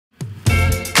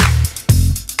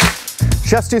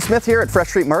Chef Stu Smith here at Fresh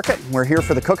Street Market. We're here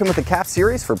for the Cookin' with the Calf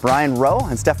series for Brian Rowe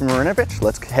and Stefan Marinovic.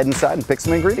 Let's head inside and pick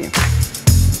some ingredients.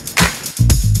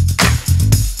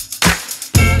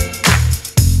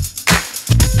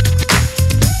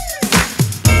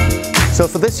 So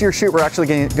for this year's shoot, we're actually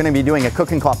going to be doing a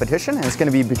cooking competition, and it's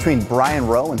going to be between Brian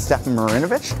Rowe and Stefan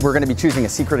Marinovic. We're going to be choosing a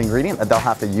secret ingredient that they'll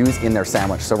have to use in their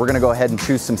sandwich. So we're going to go ahead and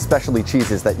choose some specialty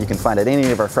cheeses that you can find at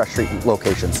any of our Fresh Street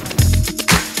locations.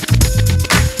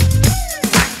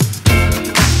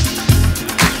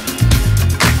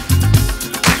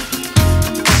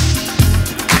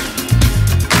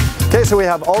 Okay, so we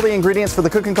have all the ingredients for the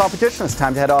cooking competition. It's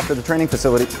time to head off to the training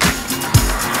facility.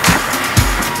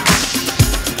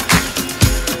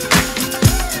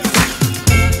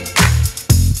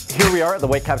 Here we are at the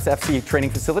Whitecaps FC training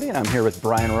facility, and I'm here with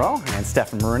Brian Rowe and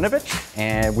Stefan Marinovic,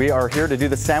 and we are here to do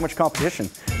the sandwich competition.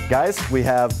 Guys, we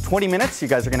have 20 minutes. You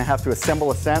guys are going to have to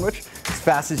assemble a sandwich as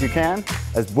fast as you can,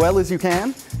 as well as you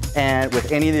can, and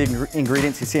with any of the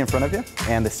ingredients you see in front of you.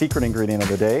 And the secret ingredient of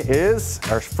the day is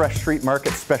our Fresh Street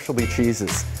Market specialty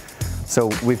cheeses. So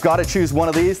we've got to choose one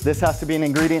of these. This has to be an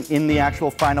ingredient in the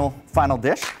actual final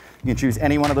dish. You can choose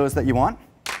any one of those that you want.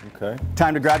 Okay.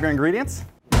 Time to grab your ingredients.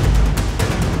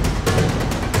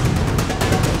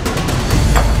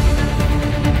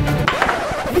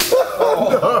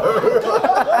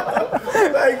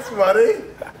 Thanks, buddy.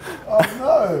 Oh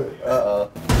no. Uh-oh.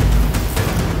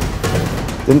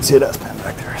 Didn't see it as pen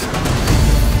back there.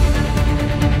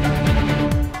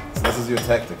 So this is your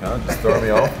tactic, huh? Just throw me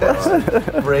off.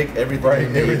 Break everything.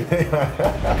 Break everything.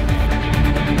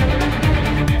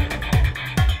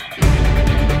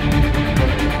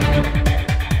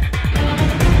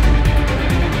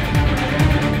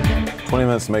 20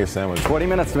 minutes to make a sandwich. 20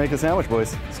 minutes to make a sandwich,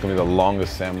 boys. It's gonna be the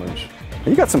longest sandwich.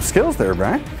 You got some skills there,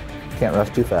 Brian. Can't rush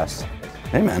too fast.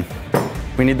 Hey, man.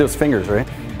 We need those fingers, right?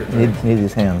 Need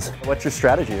these hands. What's your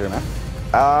strategy here, man?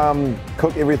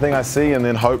 Cook everything I see and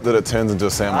then hope that it turns into a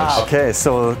sandwich. Ah, okay,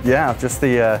 so yeah, just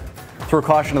the throw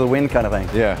caution to the wind kind of thing.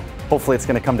 Yeah. Hopefully it's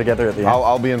going to come together at the end.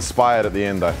 I'll be inspired at the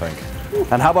end, I think.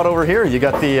 And how about over here? You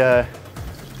got the...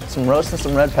 some roast and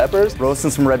some red peppers. Roast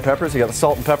and some red peppers. You got the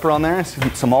salt and pepper on there.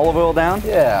 Some olive oil down.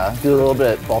 Yeah, do a little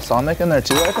bit balsamic in there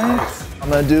too, I think. I'm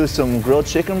gonna do some grilled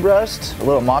chicken breast, a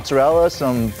little mozzarella,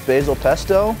 some basil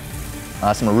pesto,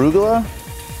 some arugula,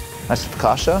 nice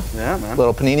focaccia. Yeah, man. A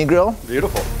little panini grill.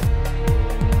 Beautiful.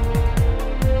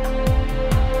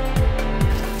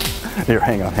 Here,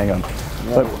 hang on.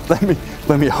 No.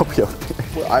 Let me help you.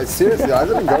 Seriously, I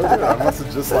didn't go there. I must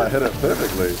have just like hit it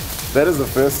perfectly. That is the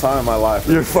first time in my life.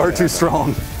 You're far too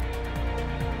strong.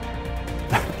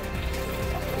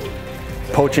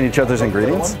 Poaching each other's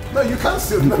ingredients? No, you can't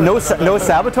steal that. No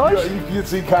sabotage? No, you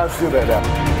can't steal that now.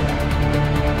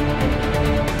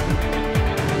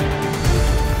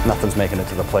 Nothing's making it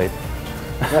to the plate.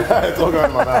 It's all going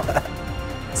in my mouth.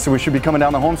 So we should be coming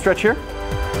down the home stretch here?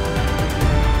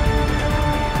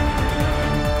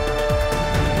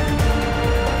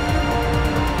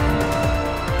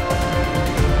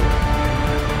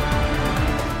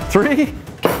 Three,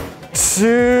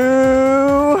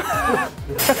 two,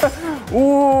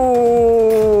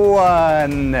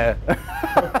 one.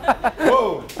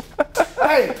 Whoa!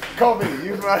 Hey, call me.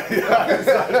 You call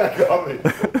me.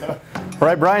 All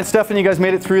right, Brian, Stefan, you guys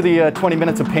made it through the 20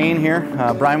 minutes of pain here.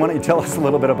 Brian, why don't you tell us a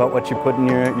little bit about what you put in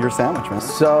your sandwich, man?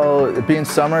 So, it being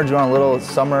summer, do you want a little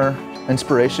summer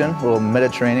inspiration, a little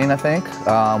Mediterranean, I think.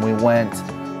 We went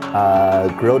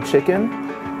grilled chicken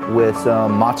with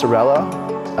some mozzarella,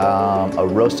 a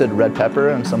roasted red pepper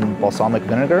and some balsamic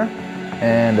vinegar,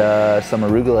 and some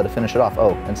arugula to finish it off.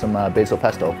 Oh, and some basil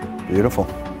pesto. Beautiful.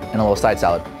 And a little side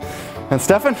salad. And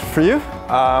Stefan, for you?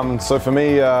 So for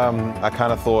me, I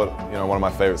kind of thought, one of my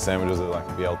favorite sandwiches is like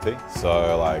BLT.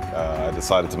 So like, I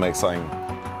decided to make something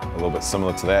a little bit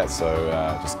similar to that. So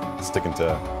just sticking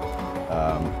to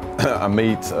a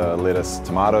meat, lettuce,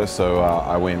 tomato. So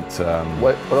I went.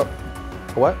 What?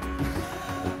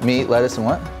 Meat, lettuce, and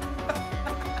what?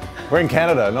 We're in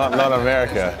Canada, not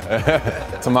America.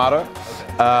 Tomato.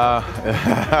 Well,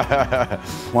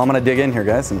 I'm gonna dig in here,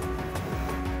 guys, and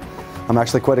I'm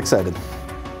actually quite excited.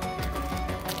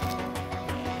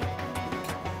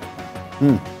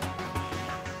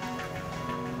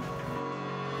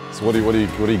 So what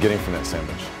are you getting from that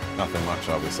sandwich? Nothing much,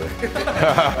 obviously.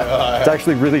 It's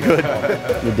actually really good.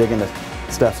 You're digging the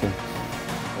stuff here.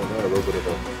 A little bit of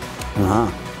a...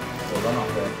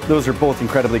 Those are both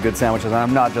incredibly good sandwiches, and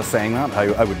I'm not just saying that.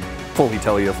 I would fully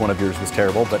tell you if one of yours was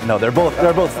terrible, but no, they're both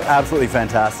absolutely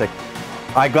fantastic.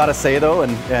 I gotta say though,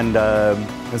 and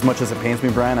as much as it pains me,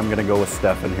 Brian, I'm gonna go with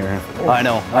Stefan here. I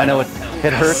know,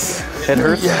 it hurts. It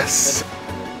hurts. Yes.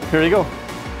 Here you go.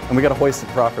 And we got to hoist it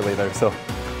properly there, so.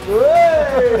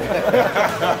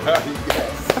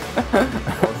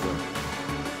 Yes.